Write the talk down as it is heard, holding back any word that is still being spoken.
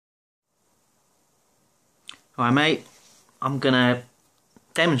Alright mate, I'm gonna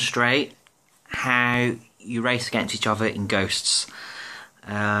demonstrate how you race against each other in Ghosts.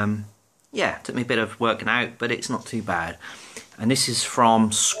 Yeah, it took me a bit of working out, but it's not too bad. And this is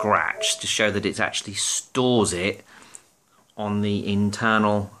from scratch to show that it actually stores it on the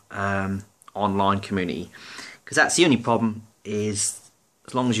internal online community. Because that's the only problem, is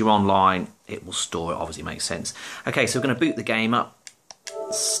as long as you're online, it will store it. Obviously makes sense. Okay, so we're going to boot the game up.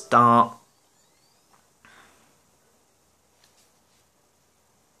 Start.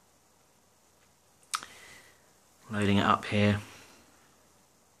 Loading it up here.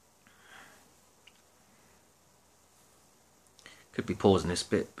 Could be pausing this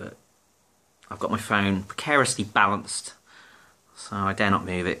bit, but I've got my phone precariously balanced, so I dare not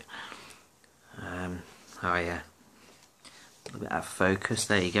move it. Oh yeah, a little bit out of focus.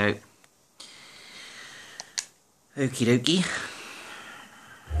 There you go. Okie dokie.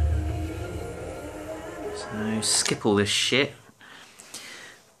 So skip all this shit.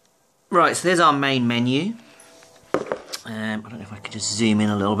 Right, so there's our main menu. I don't know if I could just zoom in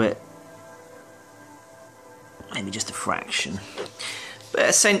a little bit. Maybe just a fraction. But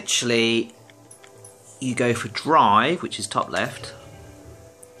essentially, you go for drive, which is top left.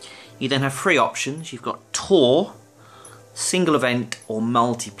 You then have three options. You've got tour, single event, or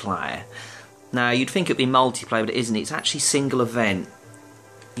multiplayer. Now, you'd think it'd be multiplayer, but it isn't. It's actually single event.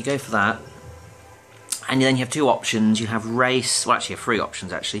 You go for that. And then you have two options. You have race, well actually you have three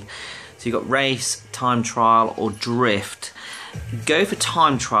options actually. So you've got race, time trial, or drift. Go for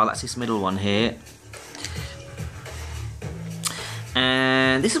time trial, that's this middle one here.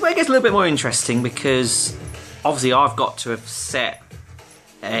 And this is where it gets a little bit more interesting, because obviously I've got to have set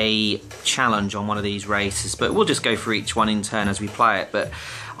a challenge on one of these races, but we'll just go for each one in turn as we play it. But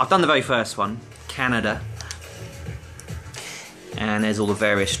I've done the very first one, Canada, and there's all the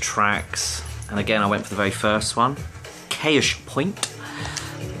various tracks. And again, I went for the very first one, Chaos Point.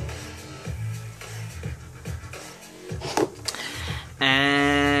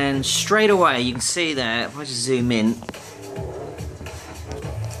 And straight away, you can see there, if I just zoom in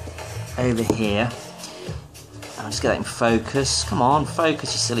over here, I'll just get that in focus. Come on,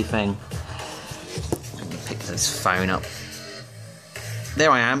 focus, you silly thing. Let me pick this phone up.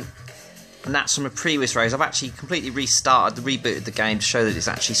 There I am. And that's from a previous race. I've actually completely rebooted the game to show that it's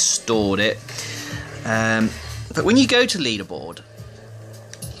actually stored it. But when you go to leaderboard,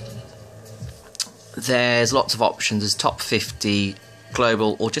 there's lots of options. There's top 50,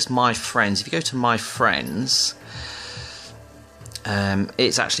 global, or just my friends. If you go to my friends,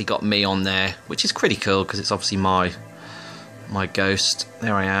 it's actually got me on there, which is pretty cool because it's obviously my ghost.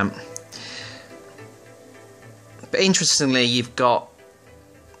 There I am. But interestingly, you've got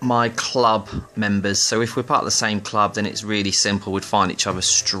my club members, so if we're part of the same club, then it's really simple. We'd find each other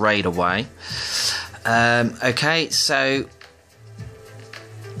straight away. Okay, so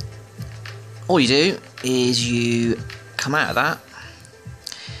all you do is you come out of that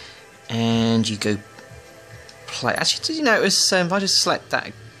and you go play. Actually, did you notice if I just select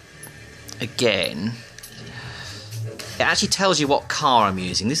that again, it actually tells you what car I'm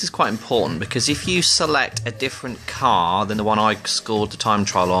using. This is quite important, because if you select a different car than the one I scored the time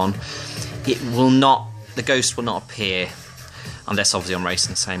trial on, it will not, the ghost will not appear, unless obviously I'm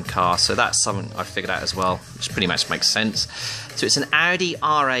racing the same car. So that's something I figured out as well, which pretty much makes sense. So it's an Audi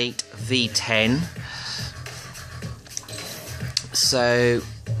R8 V10. So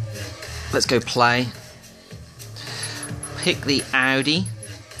let's go play. Pick the Audi.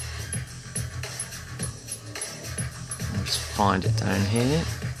 Find it down here.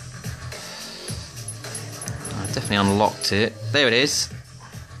 I definitely unlocked it. There it is.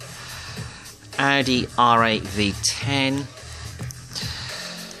 Audi R8 V10.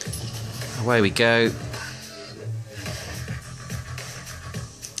 Away we go.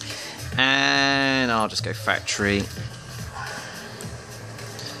 And I'll just go factory.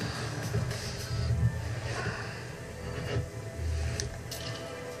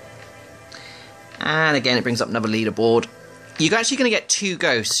 And again, it brings up another leaderboard. You're actually going to get two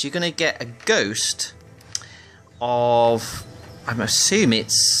ghosts. You're going to get a ghost of, I assume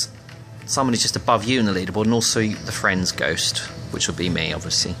it's someone who's just above you in the leaderboard, and also the friend's ghost, which will be me,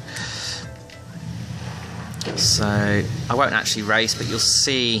 obviously. So I won't actually race, but you'll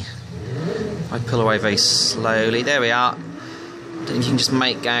see I pull away very slowly. There we are. I don't know if you can just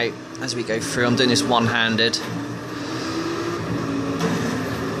make out as we go through. I'm doing this one-handed.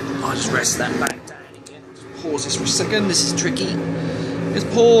 I'll just rest that back. Pause this for a second, this is tricky. Just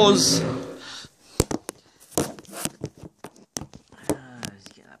pause. Let's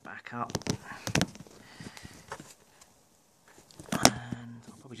get that back up. And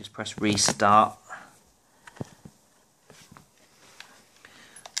I'll probably just press restart.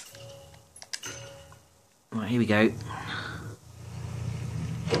 here we go.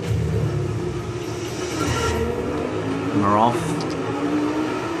 And we're off.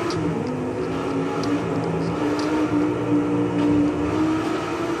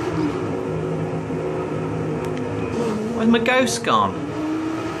 Where's my ghost gone?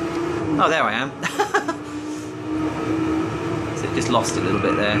 Oh, there I am. So it just lost it a little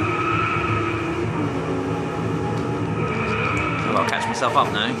bit there. I've got to catch myself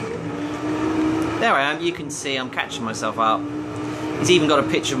up now. There I am, you can see I'm catching myself up. It's even got a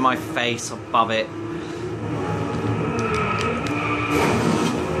picture of my face above it.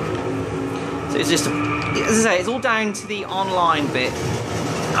 So it's just, as I say, it's all down to the online bit.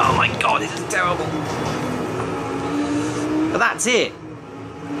 Oh my god, this is terrible. But that's it.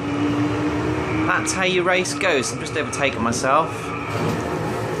 That's how you race ghosts. I'm just overtaking myself.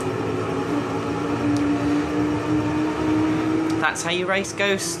 That's how you race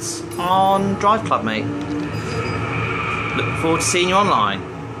ghosts on Driveclub, mate. Look forward to seeing you online.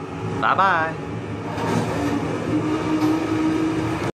 Bye bye.